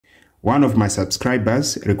One of my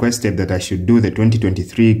subscribers requested that I should do the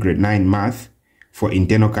 2023 grade 9 math for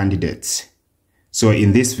internal candidates. So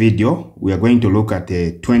in this video, we are going to look at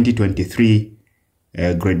the 2023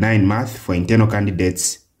 grade 9 math for internal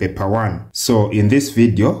candidates paper 1. So in this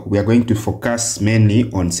video, we are going to focus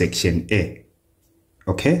mainly on section A.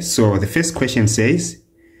 Okay, so the first question says,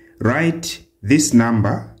 write this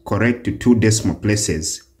number correct to 2 decimal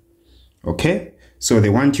places. Okay, so they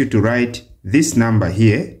want you to write this number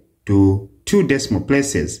here to 2 decimal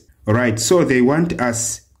places. All right, so they want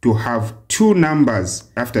us to have 2 numbers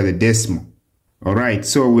after the decimal. All right,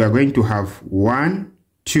 so we are going to have 1,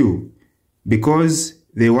 2, because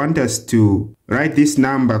they want us to write this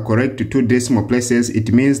number correct to 2 decimal places.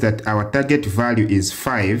 It means that our target value is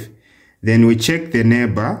 5. Then we check the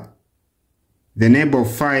neighbor. The neighbor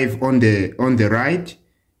of 5 on the right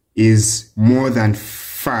is more than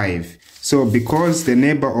 5. So because the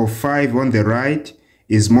neighbor of 5 on the right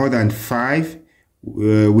is more than 5,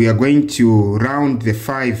 we are going to round the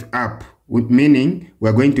 5 up, meaning we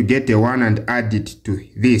are going to get a 1 and add it to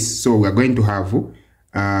this. So we are going to have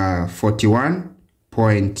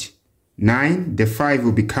 41.9. The 5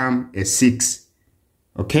 will become a 6.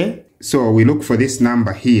 Okay, so we look for this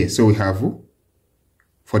number here. So we have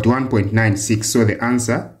 41.96. So the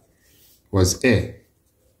answer was A.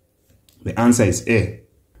 The answer is A.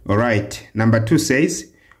 All right, number 2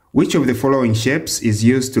 says, which of the following shapes is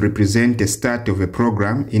used to represent the start of a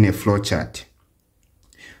program in a flowchart?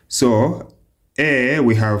 So A,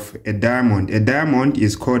 we have a diamond. A diamond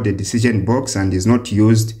is called a decision box and is not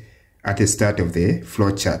used at the start of the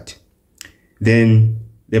flowchart. Then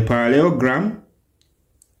the parallelogram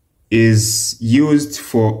is used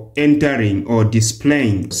for entering or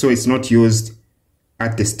displaying, so it's not used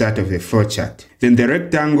at the start of the flowchart. Then the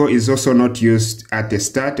rectangle is also not used at the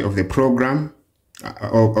start of the program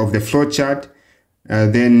of the flowchart.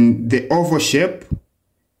 Then the oval shape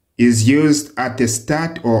is used at the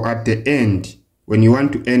start or at the end when you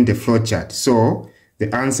want to end the flowchart. So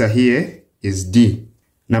the answer here is D.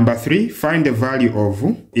 Number 3, find the value of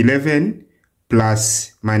 11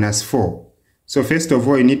 plus minus 4. So first of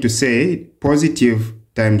all, you need to say positive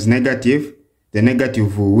times negative. The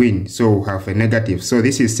negative will win, so we'll have a negative. So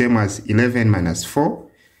this is same as 11 minus 4.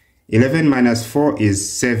 11 minus 4 is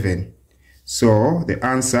 7. So the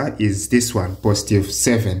answer is this one, positive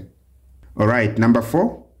 7. All right, number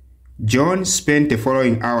 4. John spent the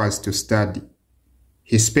following hours to study.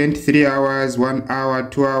 He spent 3 hours, 1 hour,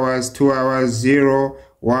 2 hours, 2 hours, 0,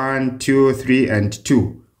 1, 2, 3, and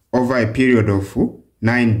 2 over a period of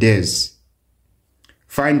 9 days.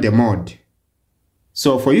 Find the mode.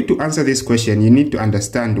 So for you to answer this question, you need to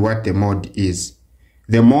understand what the mode is.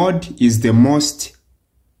 The mode is the most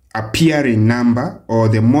appearing number or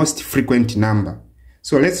the most frequent number.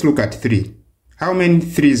 So let's look at 3. How many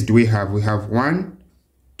 3s do we have? We have 1,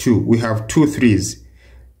 2. We have 2 3s.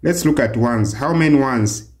 Let's look at 1s. How many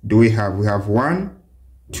 1s do we have? We have 1,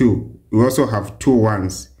 2. We also have 2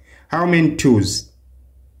 1s. How many 2s?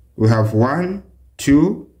 We have 1,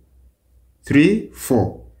 2, 3,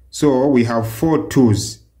 4. So we have 4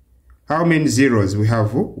 2s. How many zeros? We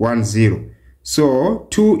have 1 0. So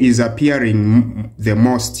 2 is appearing the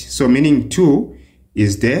most. So meaning 2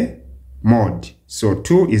 is the mode. So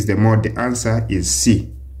 2 is the mode. The answer is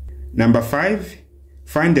C. Number 5,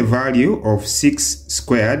 find the value of 6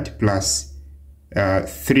 squared plus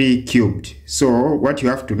 3 cubed. So what you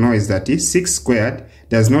have to know is that 6 squared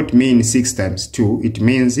does not mean 6 times 2. It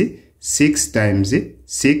means 6 times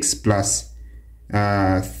 6 plus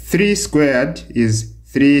 3 squared is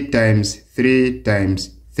 3 times 3 times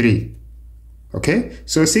 3. Okay,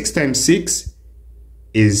 so 6 times 6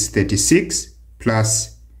 is 36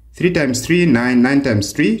 plus 3 times 3, 9, 9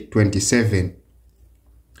 times 3, 27.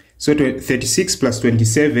 So 36 plus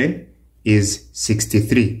 27 is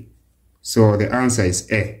 63. So the answer is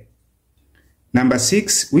A. Number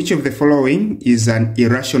 6, which of the following is an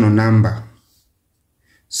irrational number?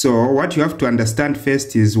 So what you have to understand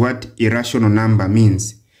first is what irrational number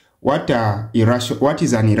means. What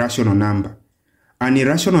is an irrational number? An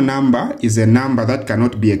irrational number is a number that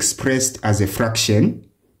cannot be expressed as a fraction,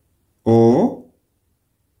 or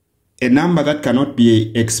a number that cannot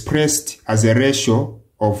be expressed as a ratio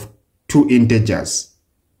of 2 integers.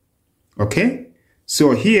 Okay?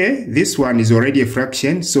 So here, this one is already a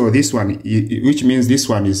fraction. So this one, which means this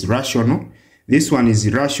one is rational. This one is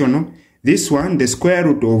irrational. This one, the square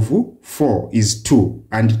root of 4 is 2.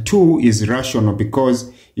 And 2 is rational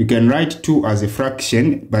because you can write 2 as a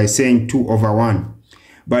fraction by saying 2 over 1.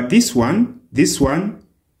 But this one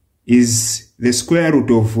is the square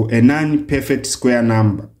root of a non-perfect square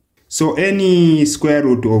number. So any square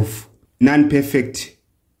root of non-perfect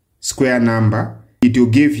square number. It will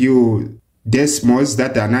give you decimals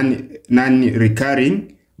that are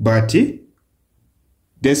non-recurring, but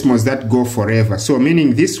decimals that go forever. So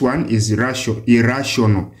meaning this one is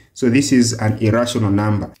irrational. So this is an irrational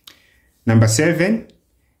number. Number 7,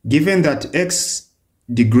 given that x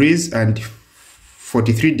degrees and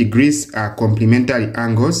 43 degrees are complementary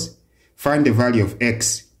angles, find the value of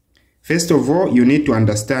x. First of all, you need to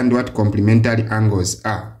understand what complementary angles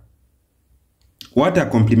are. What are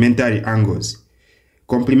complementary angles?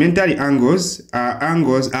 Complementary angles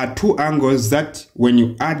are two angles that when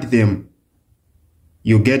you add them,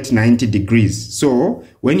 you get 90 degrees. So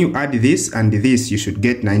when you add this and this, you should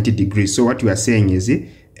get 90 degrees. So what we are saying is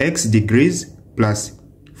x degrees plus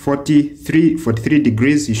 43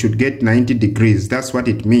 degrees, you should get 90 degrees. That's what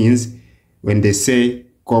it means when they say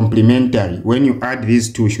complementary. When you add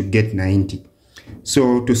these two, you should get 90.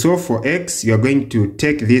 So to solve for x, you are going to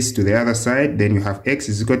take this to the other side. Then you have x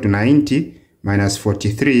is equal to 90 minus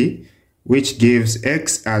 43, which gives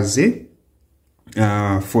x as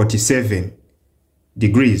 47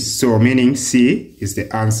 degrees. So meaning C is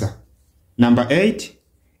the answer. Number 8,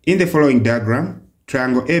 in the following diagram,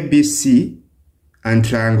 triangle ABC and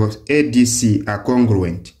triangle ADC are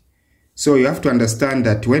congruent. So you have to understand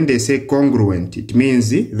that when they say congruent, it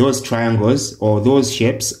means those triangles or those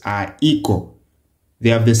shapes are equal. They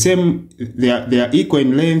have the same, they are equal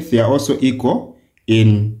in length, they are also equal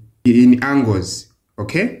in angles.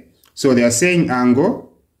 Okay? So they are saying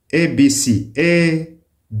angle ABC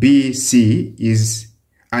is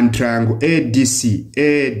and triangle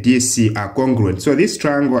ADC are congruent. So this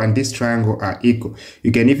triangle and this triangle are equal.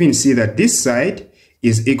 You can even see that this side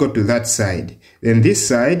is equal to that side. Then this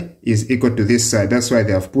side is equal to this side. That's why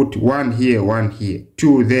they have put 1 here, 1 here,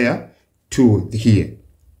 2 there, 2 here.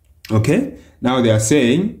 Okay? Now they are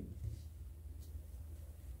saying,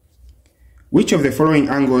 which of the following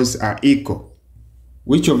angles are equal?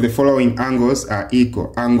 Which of the following angles are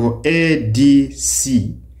equal? Angle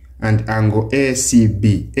ADC and angle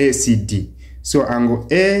ACD. So angle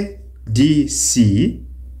ADC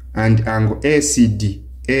and angle ACD.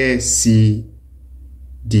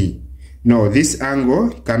 No, this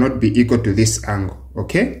angle cannot be equal to this angle.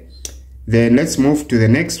 Okay? Then let's move to the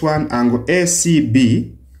next one. Angle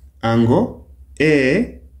ACB. Angle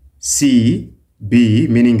ACB,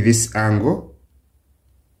 meaning this angle.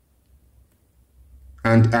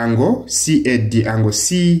 And angle CAD. Angle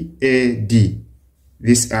CAD.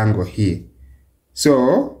 This angle here.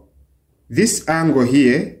 So this angle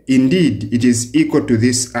here, indeed, it is equal to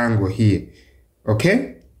this angle here.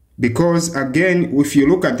 Okay? Because again, if you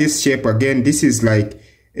look at this shape again, this is like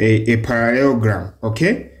a parallelogram.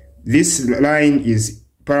 Okay? This line is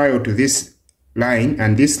parallel to this line,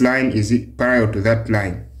 and this line is parallel to that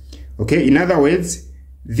line. Okay? In other words,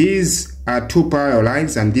 these are two parallel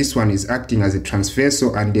lines, and this one is acting as a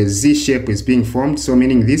transversal, and the Z shape is being formed. So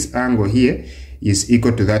meaning this angle here is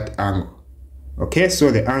equal to that angle. Okay,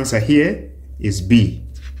 so the answer here is B.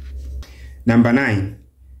 Number 9.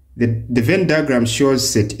 The Venn diagram shows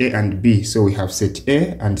set A and B. So we have set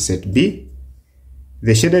A and set B.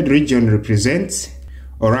 The shaded region represents.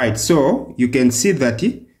 Alright, so you can see that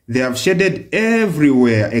they have shaded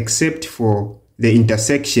everywhere except for the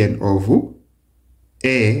intersection of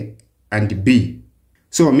A and B.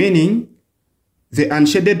 So meaning the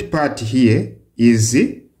unshaded part here is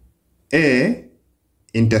A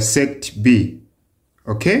intersect B.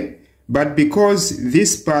 Okay? But because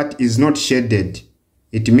this part is not shaded,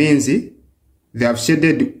 it means they have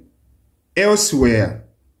shaded elsewhere.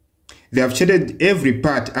 They have shaded every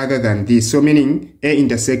part other than this. So meaning A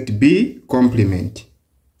intersect B complement.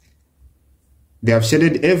 They have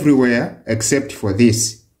shaded everywhere except for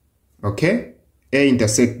this. Okay? A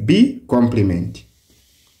intersect B complement.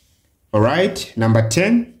 Alright, number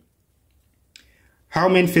 10. How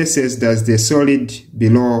many faces does the solid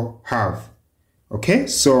below have? Okay,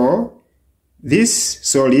 so this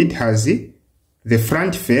solid has the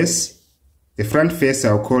front face. The front face,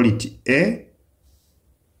 I'll call it A.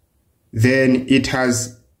 Then it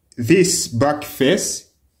has this back face,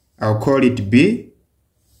 I'll call it B.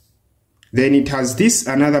 Then it has this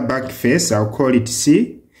another back face, I'll call it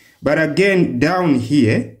C. But again, down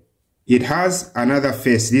here, it has another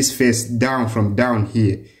face, this face down from down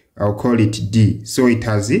here, I'll call it D. So it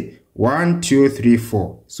has 1, 2, 3,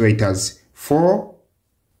 4. So it has four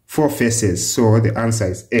faces. So the answer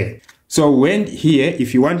is A. So when here,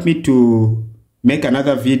 if you want me to make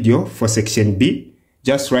another video for section B,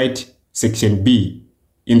 just write section B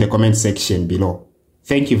in the comment section below.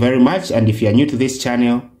 Thank you very much. And if you are new to this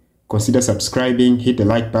channel, consider subscribing, hit the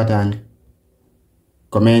like button,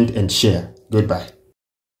 comment and share. Goodbye.